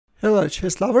Hello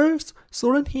chess lovers,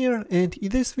 Soren here, and in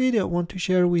this video I want to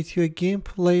share with you a game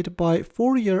played by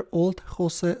 4-year-old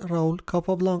Jose Raul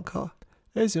Capablanca.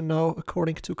 As you know,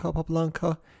 according to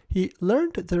Capablanca, he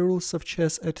learned the rules of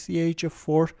chess at the age of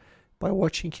 4 by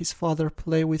watching his father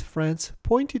play with friends,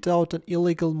 pointed out an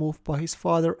illegal move by his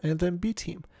father and then beat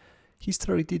him.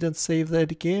 History didn't save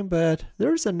that game, but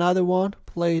there's another one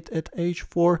played at age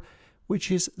 4, which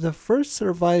is the first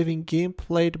surviving game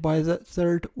played by the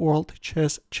third world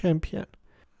chess champion.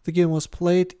 The game was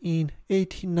played in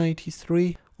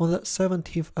 1893 on the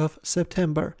 17th of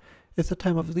September. At the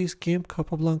time of this game,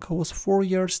 Capablanca was 4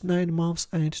 years, 9 months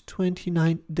and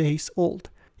 29 days old.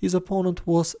 His opponent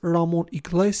was Ramon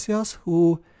Iglesias,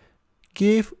 who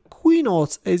gave queen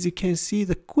odds. As you can see,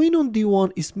 the queen on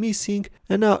d1 is missing,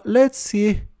 and now let's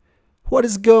see what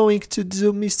is going to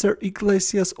do Mr.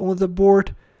 Iglesias on the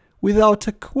board without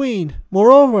a queen.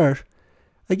 Moreover,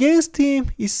 against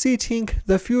him is sitting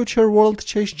the future world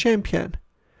chess champion.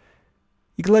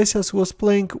 Iglesias was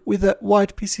playing with the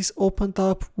white pieces opened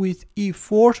up with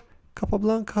e4.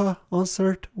 Capablanca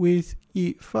answered with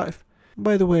e5.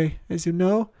 By the way, as you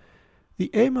know,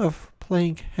 the aim of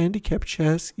playing handicap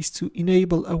chess is to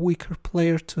enable a weaker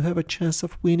player to have a chance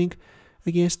of winning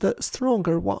against a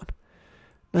stronger one.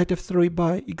 Knight f3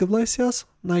 by Iglesias,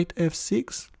 knight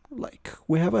f6. Like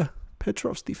we have a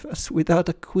Petrov's defense without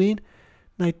a queen.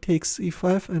 Knight takes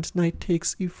e5 and knight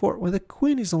takes e4. When the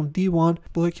queen is on d1,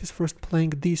 black is first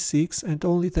playing d6 and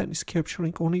only then is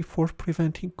capturing on e4,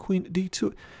 preventing queen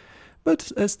d2.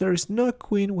 But as there is no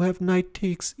queen, we have knight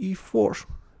takes e4,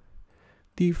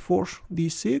 d4,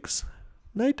 d6,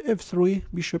 knight f3,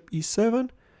 bishop e7,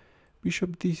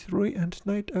 bishop d3 and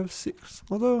knight f6.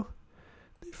 Although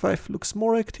d5 looks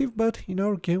more active, but in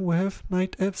our game we have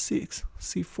knight f6,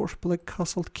 c4, black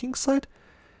castled kingside,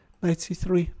 knight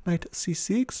c3, knight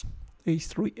c6,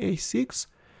 a3, a6,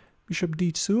 bishop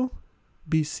d2,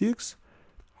 b6.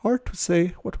 Hard to say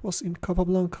what was in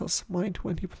Capablanca's mind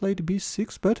when he played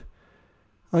b6, but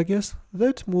I guess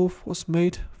that move was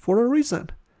made for a reason.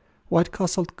 White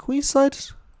castled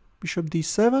queenside, bishop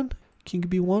d7, king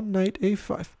b1, knight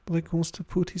a5. Black wants to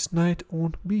put his knight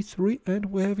on b3, and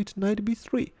we have it knight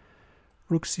b3.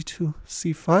 Rook c2,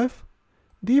 c5,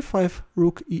 d5,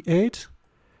 rook e8,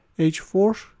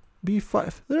 h4,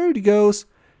 b5. There it goes.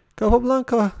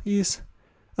 Capablanca is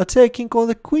attacking on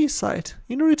the queen side.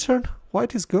 In return,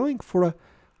 white is going for a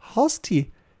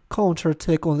hasty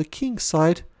counterattack on the king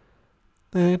side,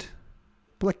 and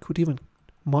black could even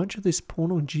munch this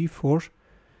pawn on g4,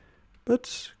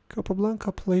 but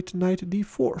Capablanca played knight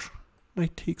d4,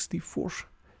 knight takes d4,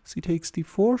 c takes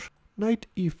d4, knight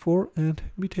e4 and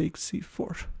b takes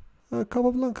c4.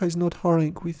 Capablanca is not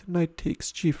hurrying with knight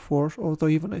takes g4, although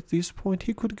even at this point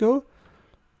he could go.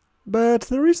 But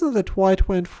the reason that white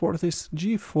went for this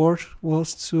g4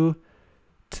 was to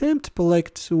tempt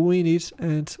black to win it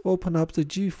and open up the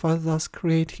g file, thus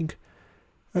creating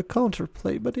a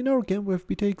counterplay. But in our game we have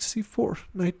b takes c4,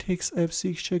 knight takes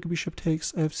f6 check, bishop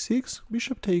takes f6,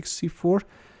 bishop takes c4,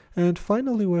 and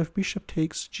finally we have bishop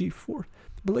takes g4.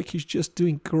 Black is just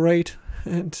doing great,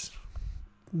 and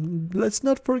let's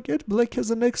not forget black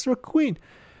has an extra queen.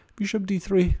 Bishop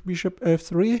d3, bishop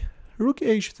f3, rook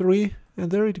h3,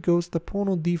 and there it goes, the pawn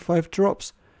on d5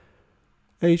 drops.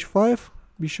 h5,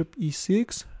 bishop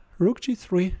e6, rook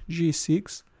g3,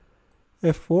 g6,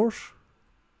 f4,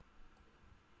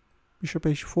 bishop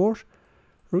h4,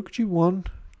 rook g1,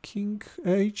 king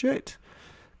h8.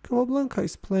 Capablanca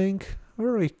is playing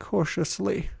very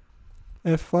cautiously.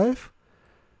 f5,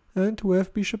 and we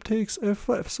have bishop takes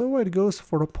f5. So white goes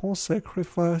for a pawn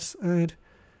sacrifice, and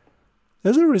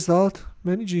as a result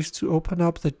manages to open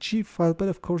up the g file. But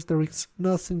of course there is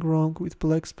nothing wrong with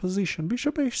black's position.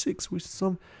 Bishop h6 with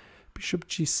some bishop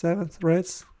g7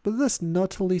 threats, but that's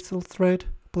not a lethal threat.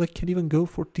 Black can even go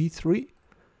for d3.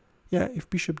 Yeah, if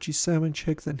bishop g7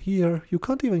 check, then here you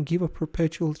can't even give a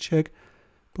perpetual check.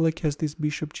 Black has this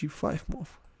bishop g5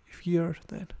 move. If here,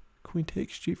 then queen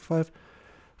takes g5,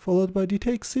 followed by d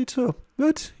takes c2.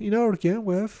 But in our game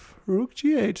we have rook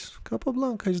g8.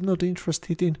 Capablanca is not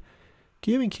interested in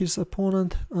giving his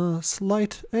opponent a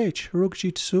slight edge. Rook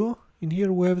g2. In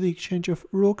here we have the exchange of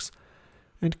rooks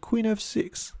and queen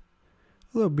f6.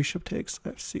 Although bishop takes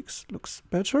f6 looks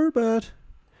better, but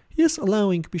he is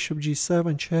allowing bishop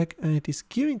g7 check and is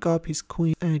giving up his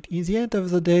queen, and in the end of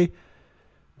the day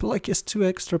black has 2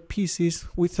 extra pieces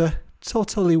with a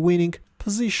totally winning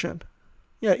position.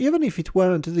 Yeah, even if it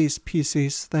weren't these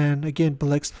pieces, then again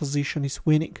black's position is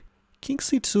winning. King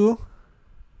c2,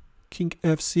 king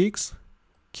f6,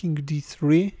 king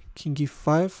d3, king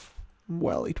e5.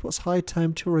 Well, it was high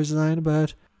time to resign,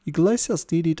 but Iglesias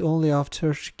did it only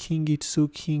after king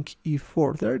e2, king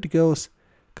e4. There it goes.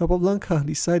 Capablanca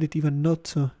decided even not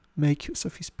to make use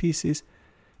of his pieces.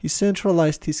 He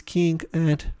centralized his king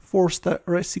and forced a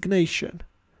resignation.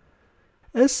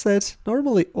 As said,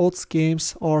 normally odds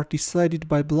games are decided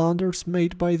by blunders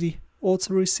made by the odds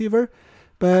receiver,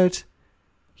 but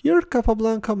here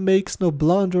Capablanca makes no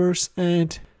blunders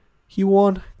and he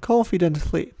won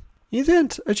confidently. In the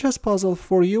end, a chess puzzle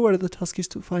for you where the task is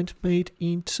to find mate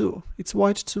in 2. It's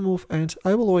white to move and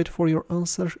I will wait for your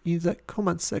answer in the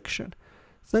comment section.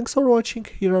 Thanks for watching,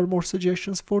 here are more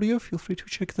suggestions for you, feel free to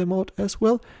check them out as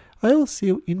well. I will see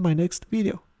you in my next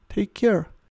video. Take care.